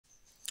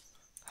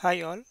Hi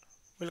all,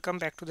 welcome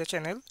back to the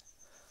channel.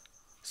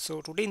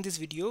 So today in this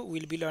video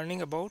we'll be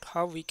learning about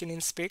how we can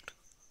inspect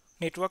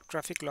network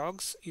traffic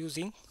logs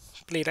using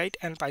Playwright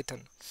and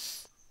Python.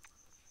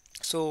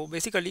 So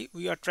basically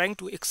we are trying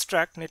to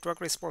extract network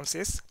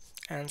responses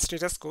and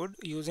status code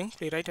using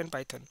Playwright and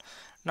Python.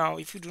 Now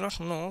if you do not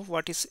know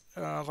what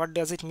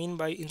does it mean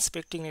by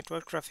inspecting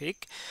network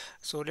traffic,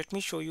 so let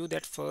me show you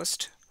that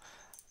first.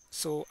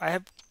 So I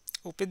have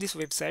opened this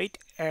website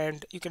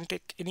and you can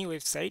take any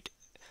website.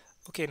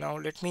 Okay, now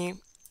let me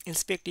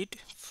inspect it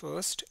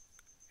first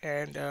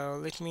and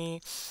let me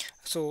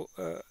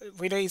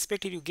when I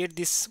inspect it, you get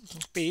this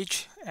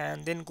page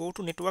and then go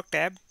to network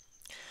tab.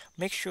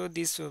 Make sure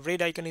this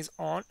red icon is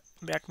on.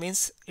 That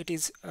means it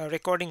is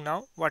recording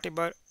now.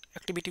 Whatever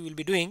activity we'll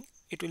be doing,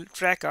 it will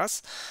track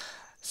us.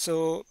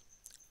 So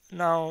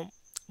now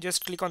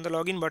just click on the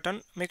login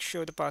button. Make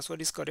sure the password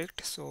is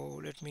correct.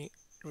 So let me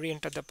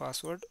re-enter the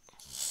password.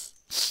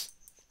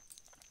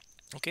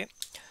 Okay,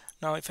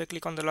 now if I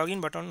click on the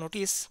login button,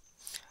 notice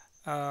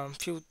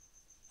few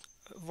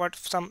what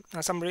some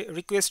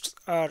requests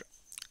are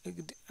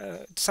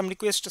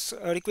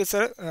requests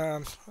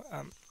are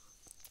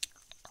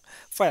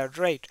fired.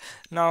 Right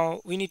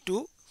now we need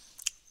to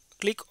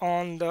click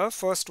on the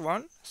first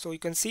one. So you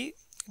can see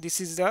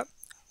this is the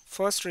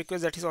first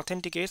request, that is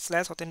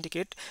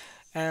authenticate/authenticate,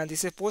 and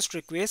this is a post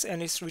request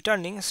and it's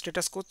returning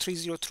status code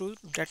 303.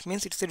 That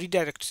means it's a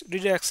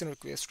redirection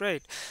request,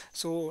 right?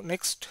 So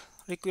next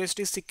request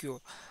is secure.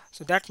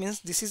 So that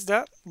means this is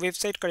the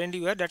website currently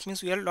we are. That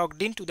means we are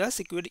logged into the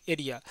secured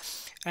area,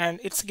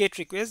 and it's get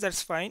request,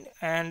 that's fine.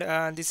 And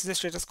this is a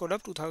status code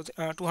of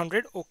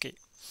 200. Okay,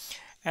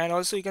 and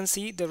also you can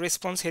see the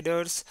response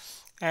headers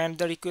and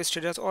the request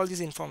headers, all these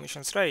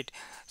informations, right?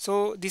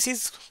 So this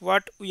is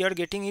what we are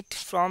getting it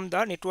from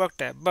the network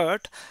tab,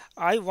 but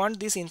I want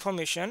this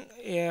information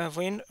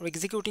when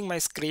executing my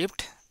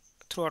script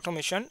through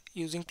automation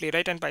using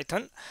Playwright and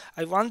Python.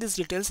 I want these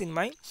details in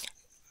my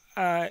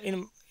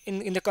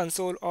in the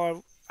console,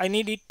 or I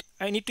need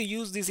to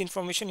use this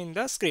information in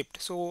the script.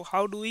 So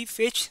how do we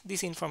fetch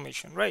this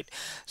information, right?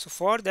 So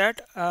for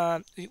that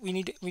we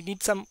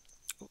need some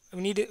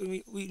we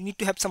need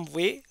to have some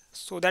way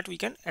so that we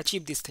can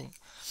achieve this thing.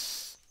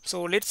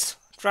 So let's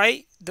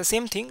try the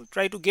same thing,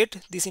 try to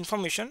get this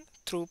information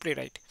through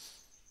Playwright.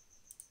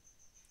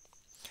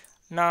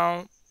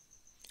 Now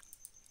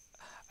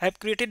I have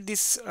created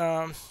this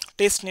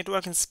test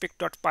network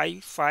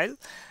inspect.py file,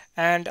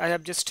 and I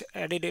have just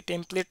added a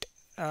template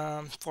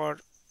for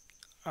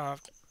uh,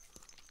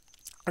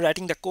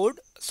 writing the code.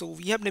 So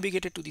we have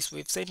navigated to this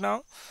website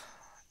now,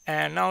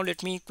 and now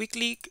let me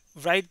quickly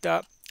write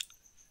the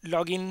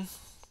login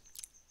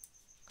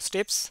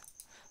steps.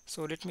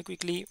 So let me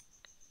quickly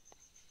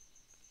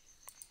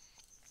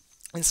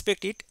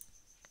inspect it.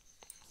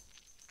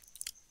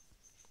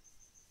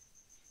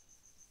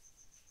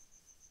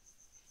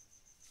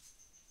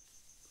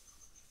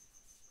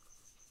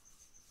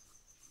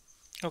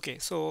 Okay,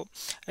 so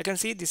I can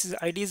see this is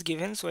ID is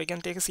given, so I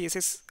can take a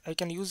CSS, I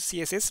can use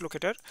CSS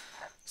locator.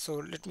 So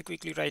let me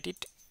quickly write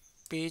it,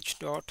 page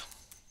dot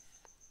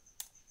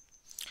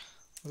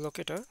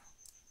locator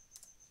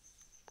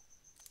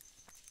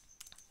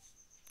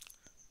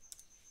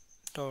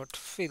dot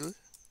fill,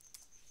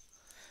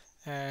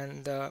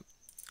 and the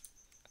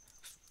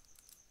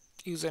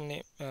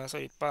username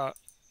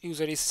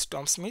user is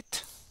Tom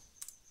Smith.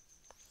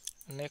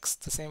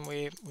 Next, the same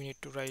way we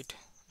need to write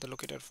the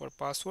locator for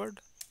password.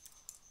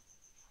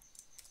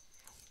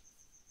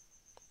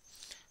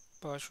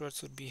 Password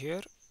should be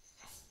here.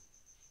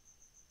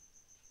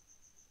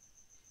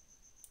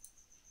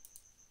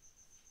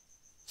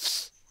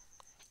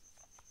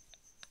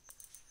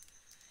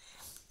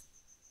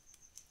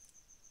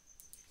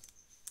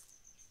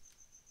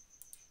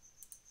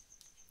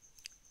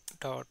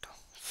 Dot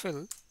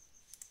fill,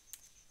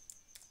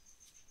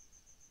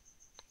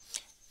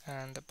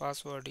 and the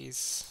password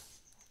is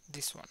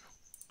this one.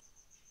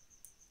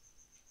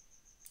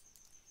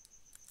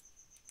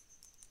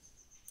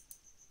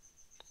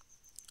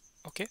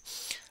 Okay,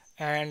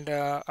 and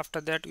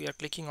after that we are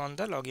clicking on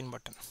the login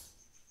button.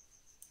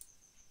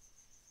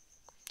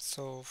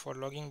 So for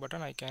login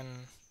button I can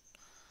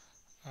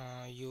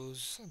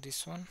use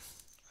this one,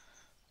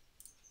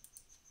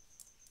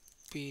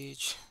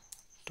 page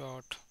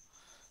dot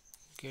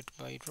get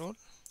by role,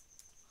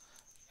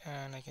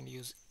 and I can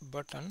use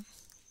button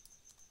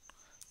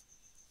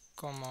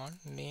command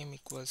name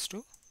equals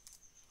to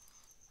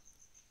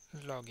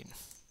login.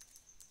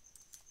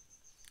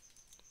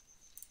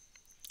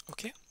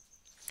 Okay,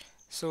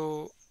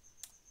 so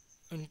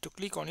I need to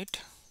click on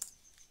it.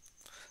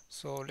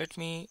 So let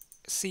me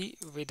see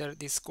whether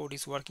this code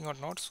is working or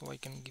not. So I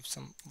can give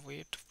some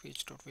wait,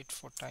 page dot wait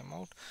for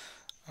timeout,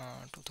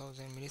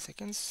 2000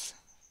 milliseconds.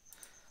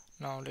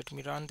 Now let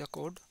me run the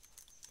code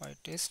by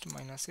test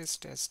minus s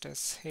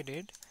test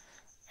headed,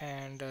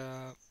 and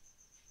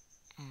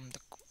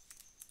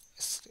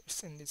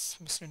it's in this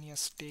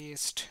miscellaneous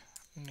test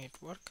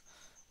network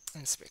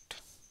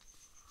inspect.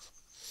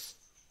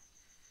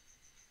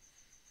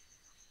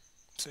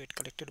 So it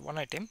collected one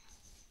item.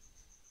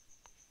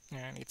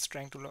 and it's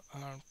trying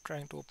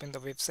to open the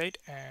website,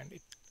 and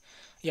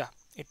yeah,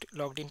 it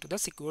logged into the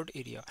secured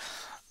area.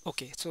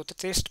 Okay, so the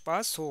test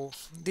pass. So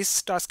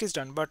this task is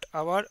done, but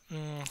our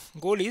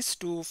goal is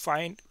to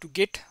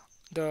get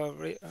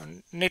the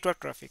network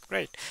traffic,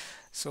 right?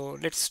 So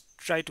let's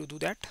try to do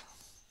that.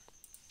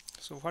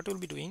 So what we'll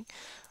be doing,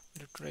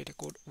 let's write a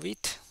code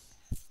with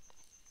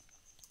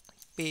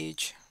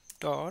page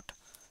dot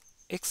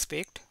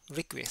expect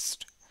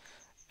request,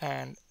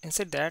 and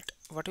inside that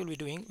what we'll be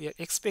doing, we are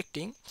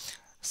expecting,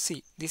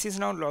 see, this is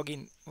now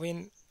login.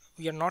 When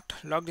we are not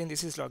logged in,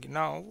 this is login.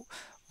 Now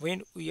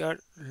when we are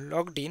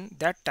logged in,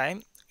 that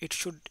time it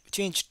should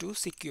change to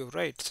secure,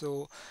 right?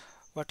 So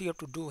what you have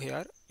to do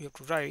here, you have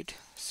to write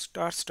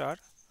star star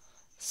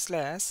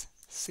slash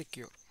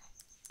secure.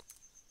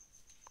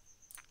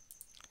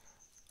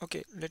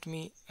 Okay, let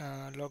me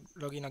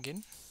log in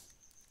again.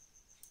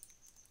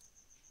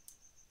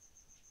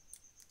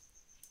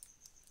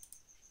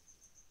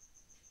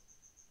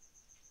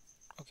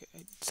 Okay, I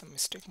did some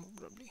mistake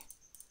probably.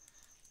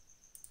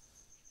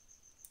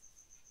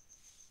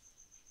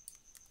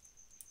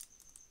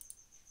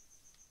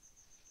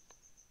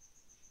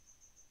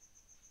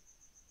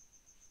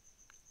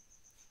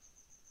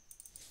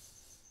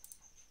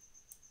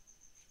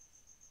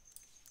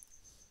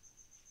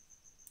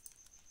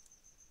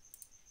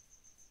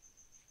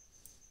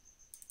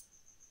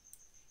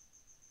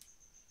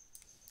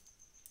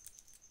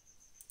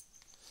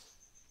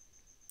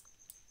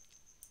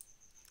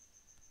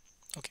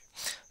 Okay,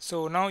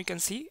 so now you can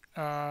see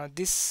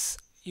this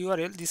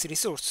URL, this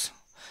resource,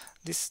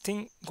 this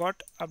thing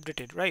got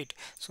updated, right?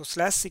 So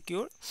slash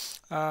secure,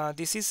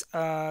 this is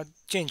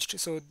changed.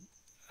 So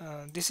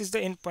this is the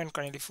endpoint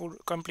currently for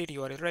complete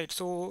URL, right?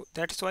 So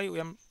that's why we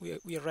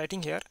are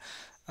writing here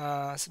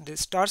the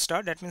star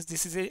star. That means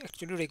this is a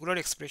actually regular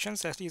expression.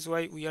 That is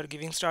why we are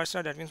giving star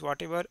star. That means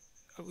whatever,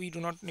 we do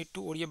not need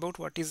to worry about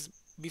what is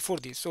before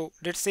this. So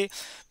let's say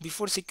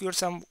before secure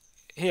some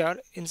here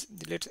in,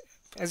 let's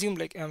assume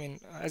like,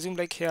 assume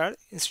like here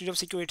instead of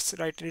secure it's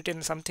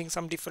written something,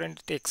 some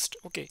different text.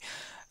 Okay,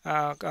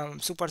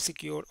 super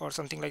secure or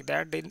something like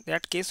that. Then in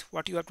that case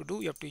what you have to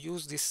do, you have to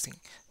use this thing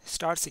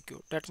start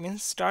secure. That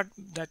means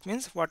that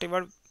means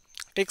whatever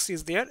text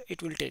is there,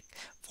 it will take.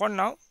 For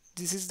now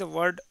this is the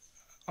word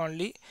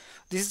only,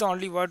 this is the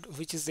only word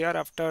which is there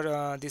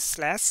after this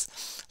slash.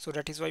 So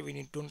that is why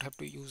we don't have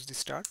to use the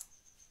star.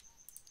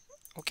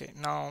 Okay,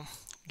 now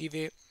give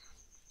a,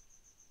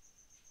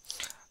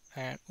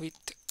 and with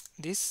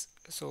this,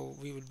 so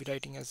we will be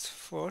writing as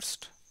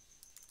first,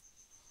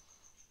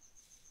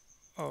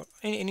 or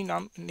any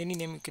name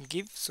you can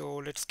give. So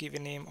let's give a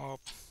name of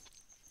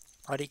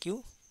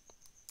REQ.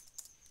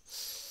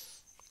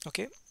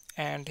 Okay,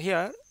 and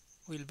here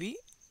we'll be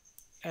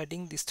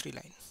adding this 3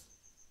 line,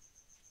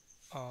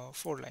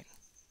 4 line.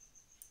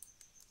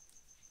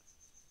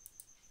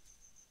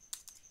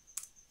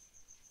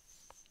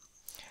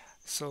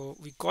 So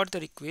we got the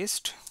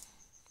request.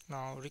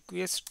 Now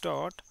request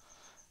dot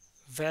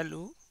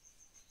value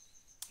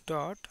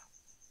dot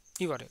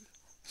URL.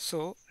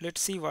 So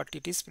let's see what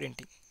it is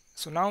printing.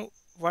 So now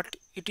what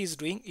it is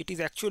doing, it is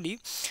actually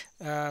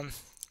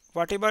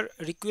whatever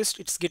request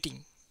it's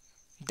getting,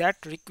 that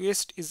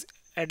request is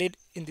added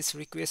in this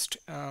request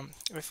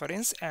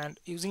reference, and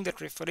using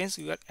that reference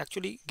you are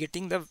actually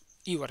getting the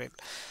URL.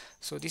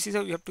 So this is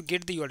how you have to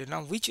get the URL.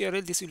 Now which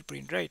URL this will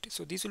print, right?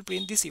 So this will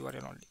print this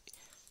URL only,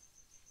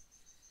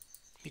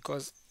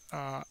 because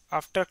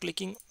after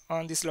clicking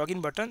on this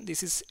login button,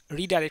 this is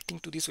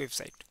redirecting to this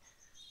website.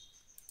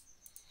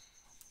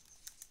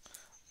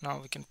 Now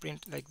we can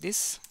print like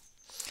this.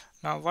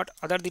 Now what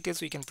other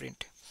details we can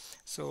print?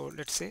 So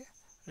let's say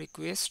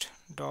request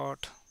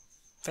dot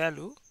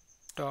value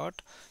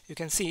dot, you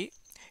can see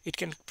it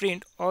can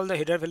print all the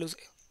header values,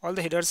 all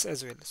the headers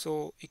as well.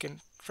 So you can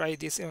try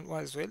this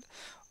one as well,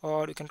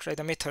 or you can try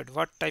the method,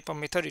 what type of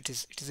method it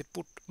is. It is a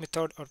put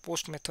method or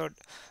post method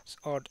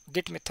or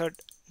get method,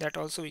 that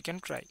also we can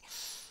try.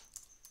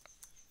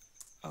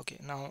 Okay,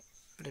 now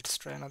let's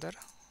try another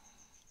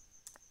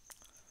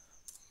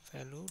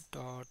value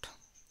dot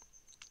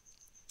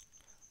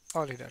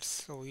all headers.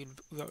 So we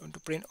are going to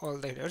print all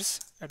the headers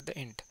at the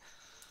end.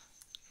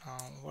 Now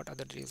what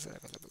other details are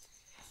available?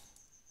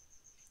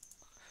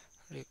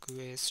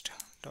 Request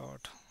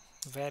dot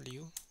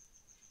value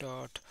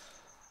dot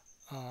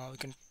we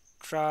can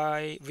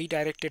try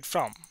redirected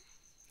from,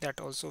 that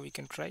also we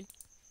can try.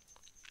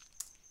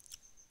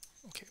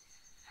 Okay,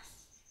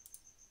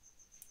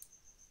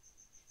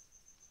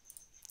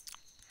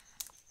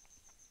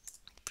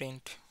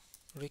 print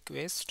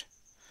request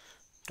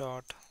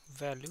dot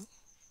value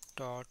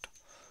dot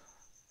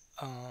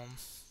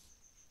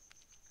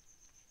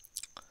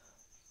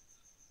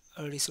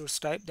a resource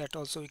type, that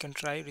also we can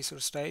try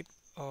resource type.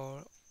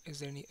 Or is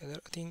there any other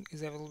thing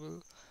is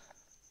available?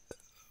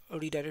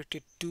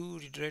 Redirected to,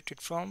 redirected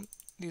from,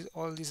 these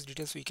all these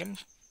details we can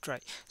try.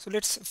 So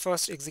let's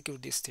first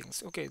execute these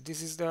things. Okay,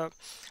 this is the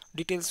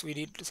details we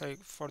need, sorry,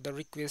 for the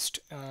request.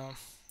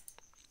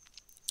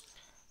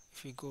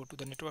 If we go to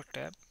the network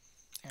tab,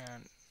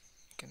 and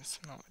you can,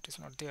 no, it is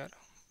not there,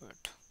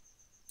 but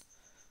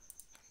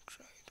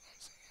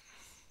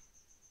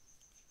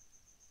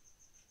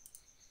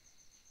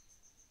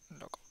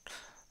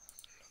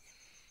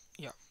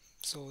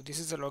So this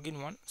is the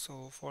login one.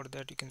 So for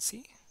that you can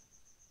see,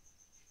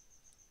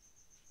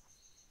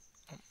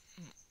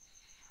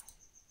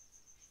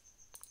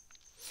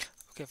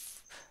 okay,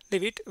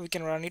 leave it, we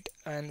can run it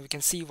and we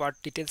can see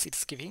what details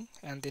it's giving,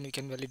 and then we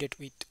can validate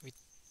with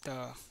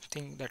the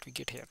thing that we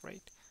get here,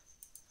 right?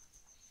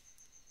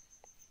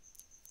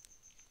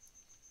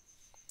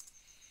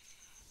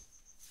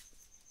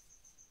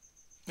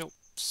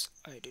 Oops,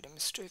 I did a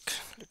mistake.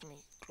 Let me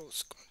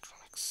close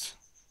Ctrl X.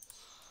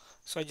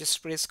 So I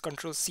just press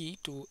Ctrl C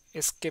to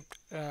escape,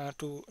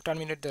 to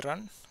terminate the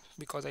run,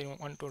 because I don't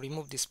want to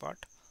remove this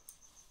part.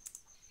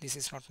 This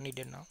is not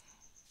needed now.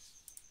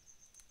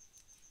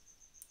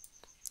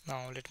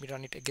 Now let me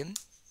run it again.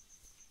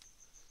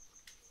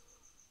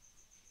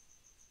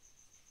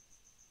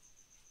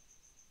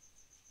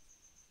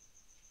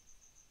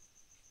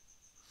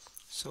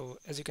 So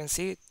as you can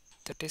see,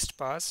 the test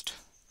passed,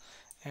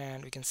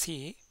 and we can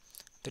see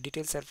the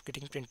details are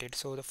getting printed.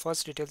 So the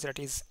first details that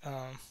is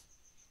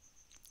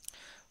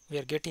we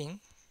are getting,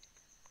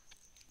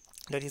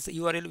 that is the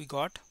URL we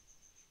got.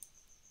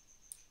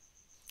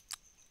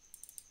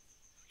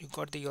 You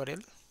got the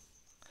URL.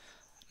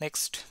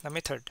 Next, the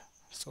method.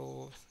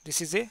 So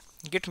this is a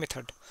get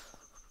method.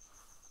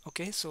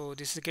 Okay, so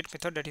this is a get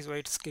method, that is why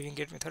it's giving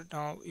get method.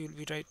 Now you will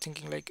be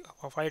thinking like,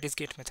 why it is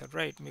get method,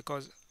 right?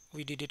 Because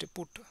we did it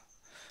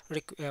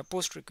a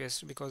post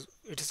request, because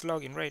it is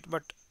login, right?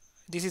 But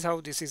this is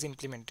how this is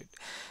implemented,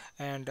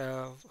 and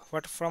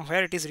what from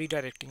where it is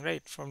redirecting,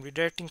 right? From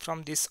redirecting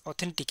from this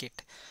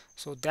authenticate.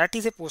 So that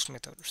is a post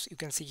method, you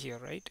can see here,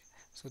 right?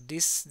 So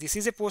this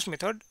is a post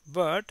method,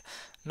 but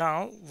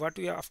now what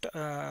we are after,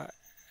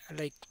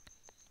 like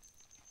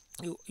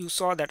you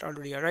saw that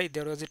already, right?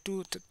 There was a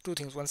two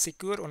things, one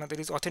secure, another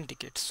is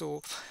authenticate.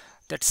 So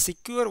that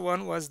secure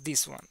one was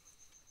this one,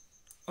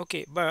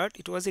 okay, but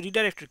it was a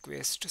redirect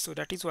request, so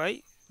that is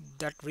why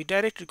that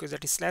redirect request,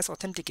 that is slash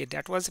authenticate,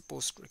 that was a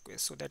post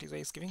request, so that is why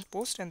it's giving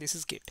post, and this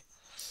is get.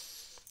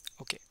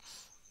 Okay,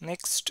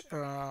 next,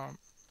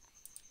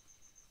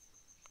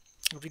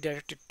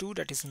 redirected to,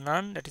 that is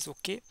none, that is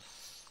okay,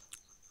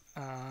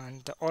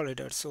 and the all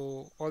headers,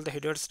 so all the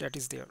headers that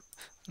is there.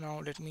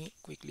 Now let me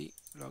quickly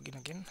log in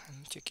again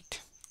and check it.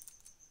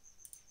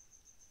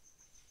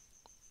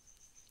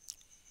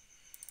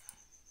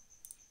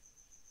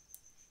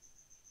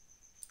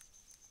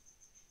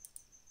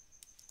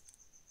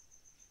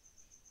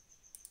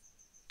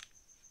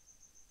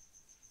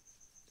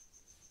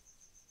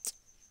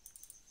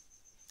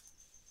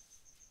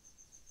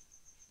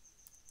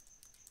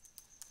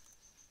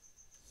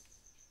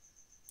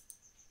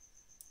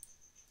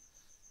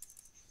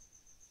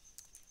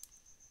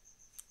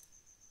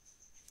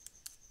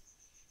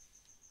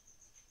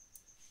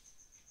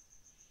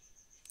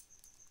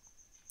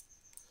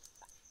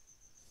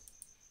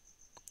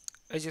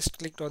 I just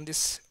clicked on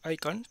this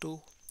icon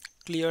to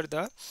clear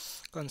the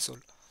console,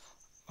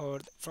 or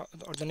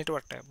the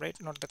network tab, right?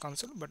 Not the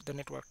console but the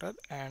network tab,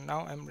 and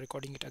now I'm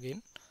recording it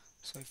again.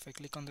 So if I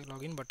click on the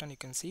login button, you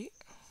can see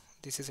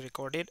this is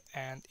recorded,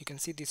 and you can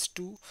see these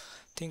two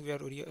things where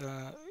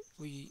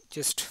we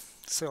just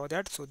saw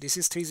that. So this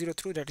is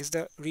 303, that is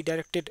the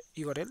redirected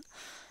URL,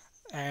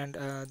 and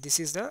this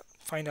is the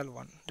final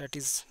one, that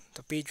is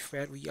the page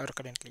where we are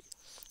currently.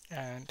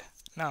 And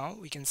now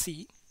we can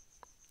see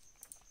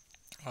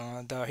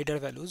the header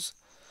values.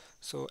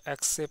 So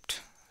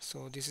accept,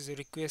 so this is a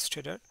request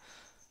header.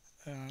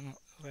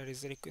 Where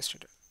is the request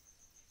header?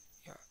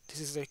 Yeah,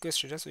 this is the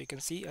request header. So you can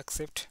see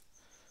accept,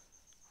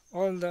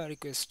 all the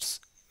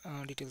requests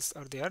details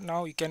are there.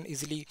 Now you can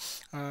easily,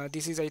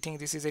 this is, I think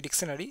this is a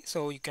dictionary,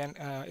 so you can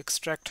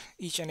extract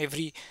each and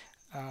every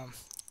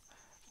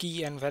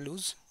key and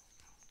values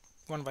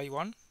one by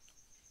one,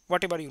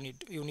 whatever you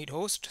need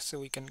host, so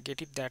we can get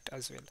it that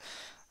as well.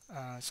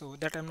 So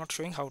that I'm not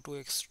showing how to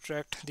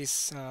extract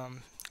this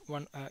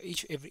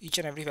each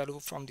and every value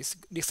from this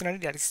dictionary.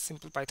 That is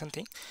simple Python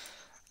thing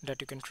that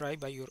you can try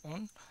by your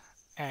own.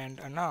 And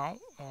now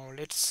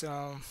let's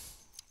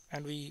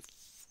and we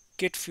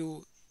get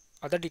few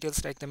other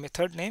details like the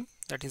method name,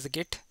 that is a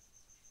get,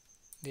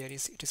 there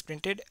is, it is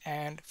printed,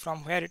 and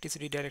from where it is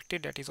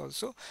redirected, that is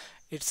also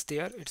it's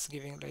there, it's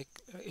giving like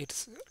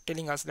it's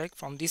telling us like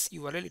from this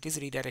URL it is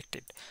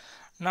redirected.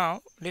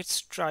 Now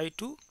let's try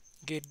to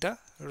get the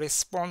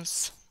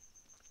response,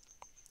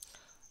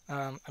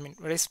 I mean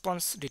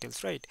response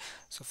details, right?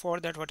 So for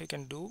that, what you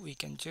can do, we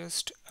can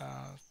just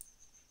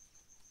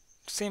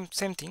same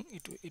thing,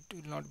 it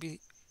will not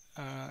be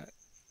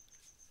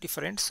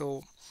different.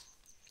 So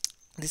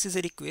this is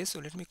a request, so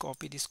let me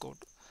copy this code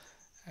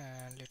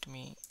and let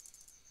me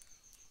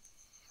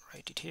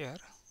write it here,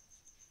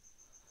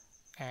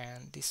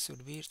 and this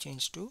should be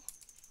changed to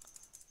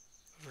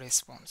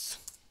response.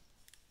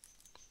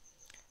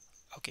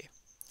 Okay,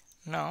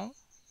 now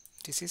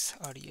this is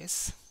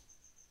res,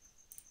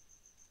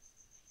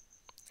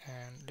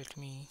 and let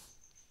me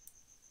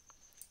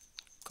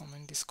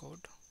comment this code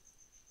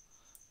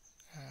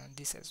and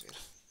this as well.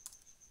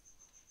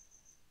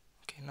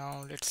 Okay,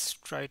 now let's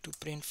try to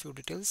print few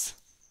details.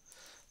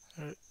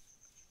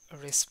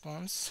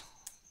 Response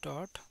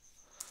dot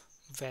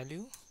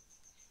value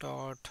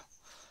dot.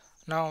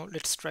 Now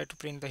let's try to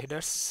print the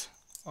headers,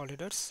 all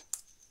headers.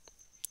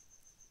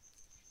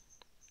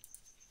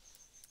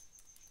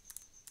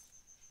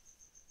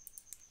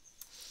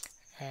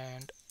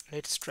 And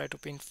let's try to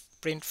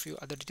print few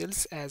other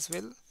details as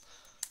well.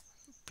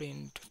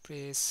 Print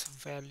place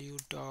value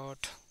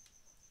dot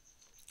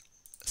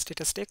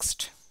status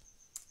text.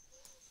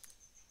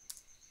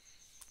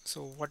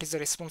 So what is the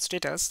response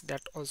status,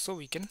 that also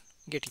we can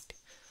get it.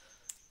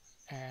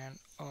 And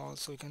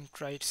also we can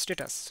try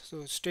status.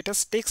 So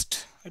status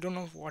text, I don't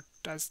know what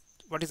is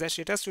that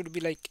status. Should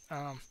be like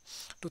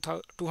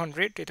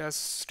 200.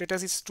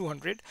 Status is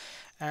 200,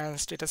 and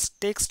status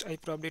text I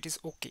probably it is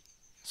okay.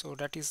 So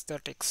that is the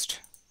text.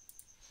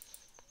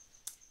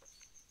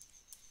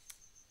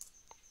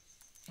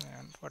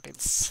 And what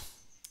else?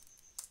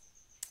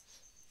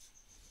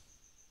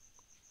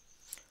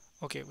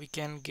 Okay, we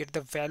can get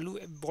the value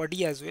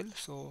body as well.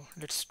 So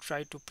let's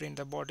try to print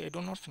the body. I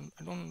don't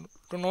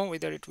know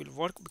whether it will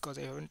work because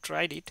I haven't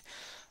tried it,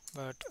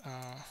 but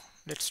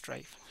let's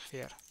try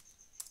here.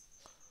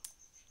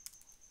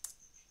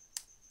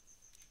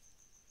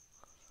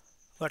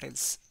 What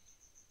else?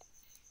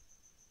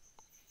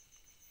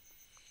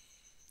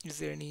 Is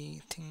there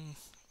anything you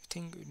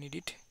think we need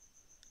it?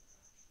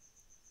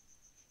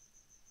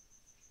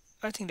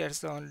 I think that's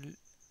the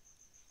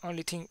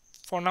only thing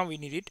for now we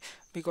need it,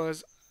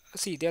 because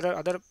see, there are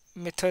other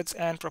methods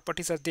and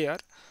properties are there,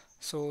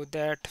 so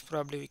that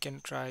probably we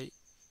can try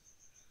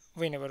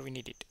whenever we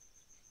need it.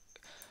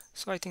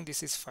 So I think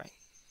this is fine.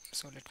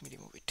 So let me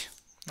remove it.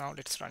 Now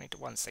let's run it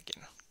once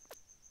again.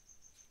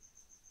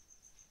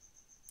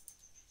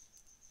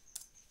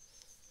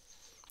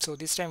 So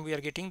this time we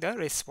are getting the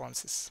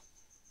responses.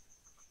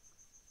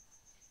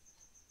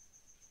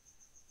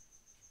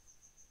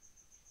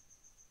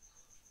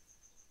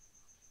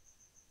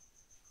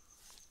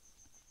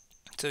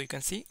 So you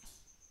can see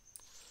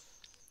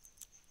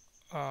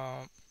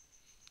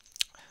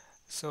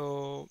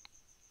so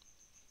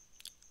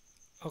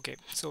okay,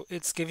 so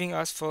it's giving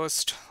us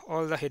first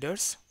all the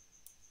headers,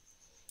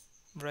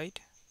 right?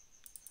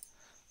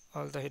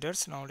 All the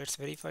headers. Now let's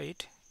verify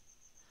it.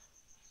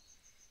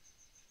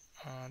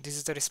 This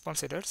is the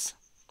response headers,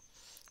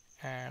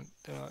 and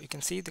you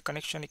can see the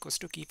connection equals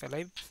to keep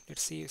alive.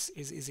 Let's see is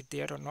it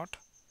there or not.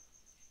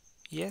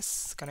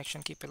 Yes,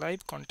 connection keep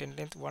alive, content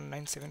length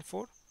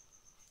 1974.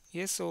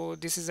 Yes, so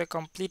this is a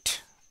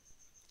complete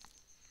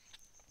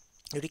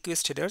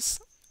request headers,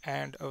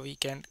 and we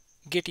can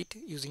get it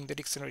using the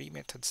dictionary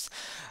methods,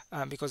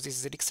 because this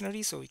is a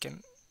dictionary, so we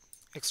can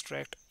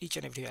extract each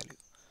and every value.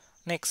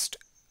 Next,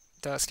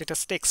 the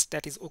status text,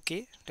 that is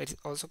okay, that is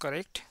also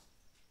correct,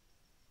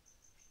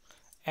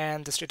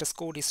 and the status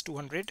code is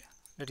 200,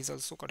 that is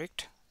also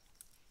correct.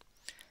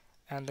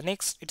 And the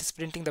next, it is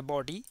printing the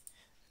body,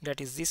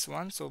 that is this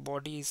one. So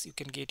body is, you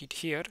can get it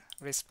here,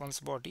 response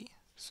body.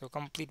 So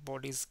complete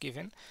body is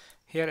given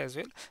here as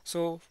well.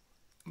 So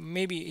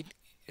maybe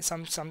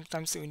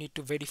sometimes we need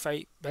to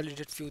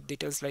validate few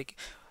details, like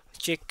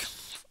check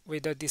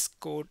whether this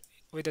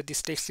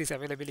text is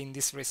available in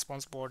this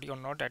response body or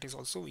not. That is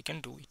also we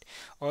can do it,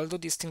 although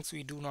these things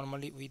we do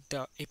normally with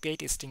the API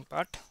testing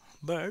part.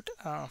 But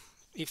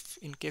if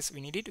in case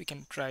we need it, we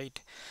can try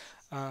it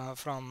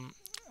from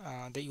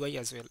the UI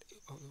as well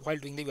while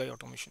doing the UI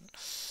automation.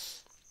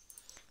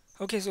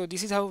 Okay, so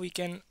this is how we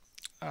can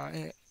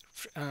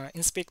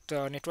inspect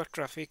the network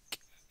traffic,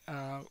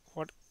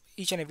 what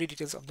each and every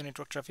details of the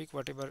network traffic,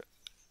 whatever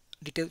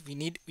detail we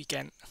need, we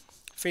can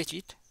fetch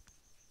it.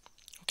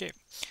 Okay,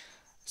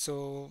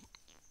 so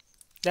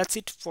that's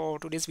it for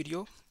today's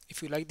video.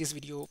 If you like this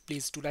video,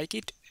 please do like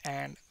it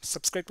and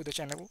subscribe to the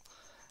channel.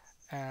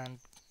 And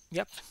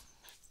yep,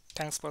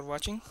 thanks for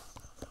watching.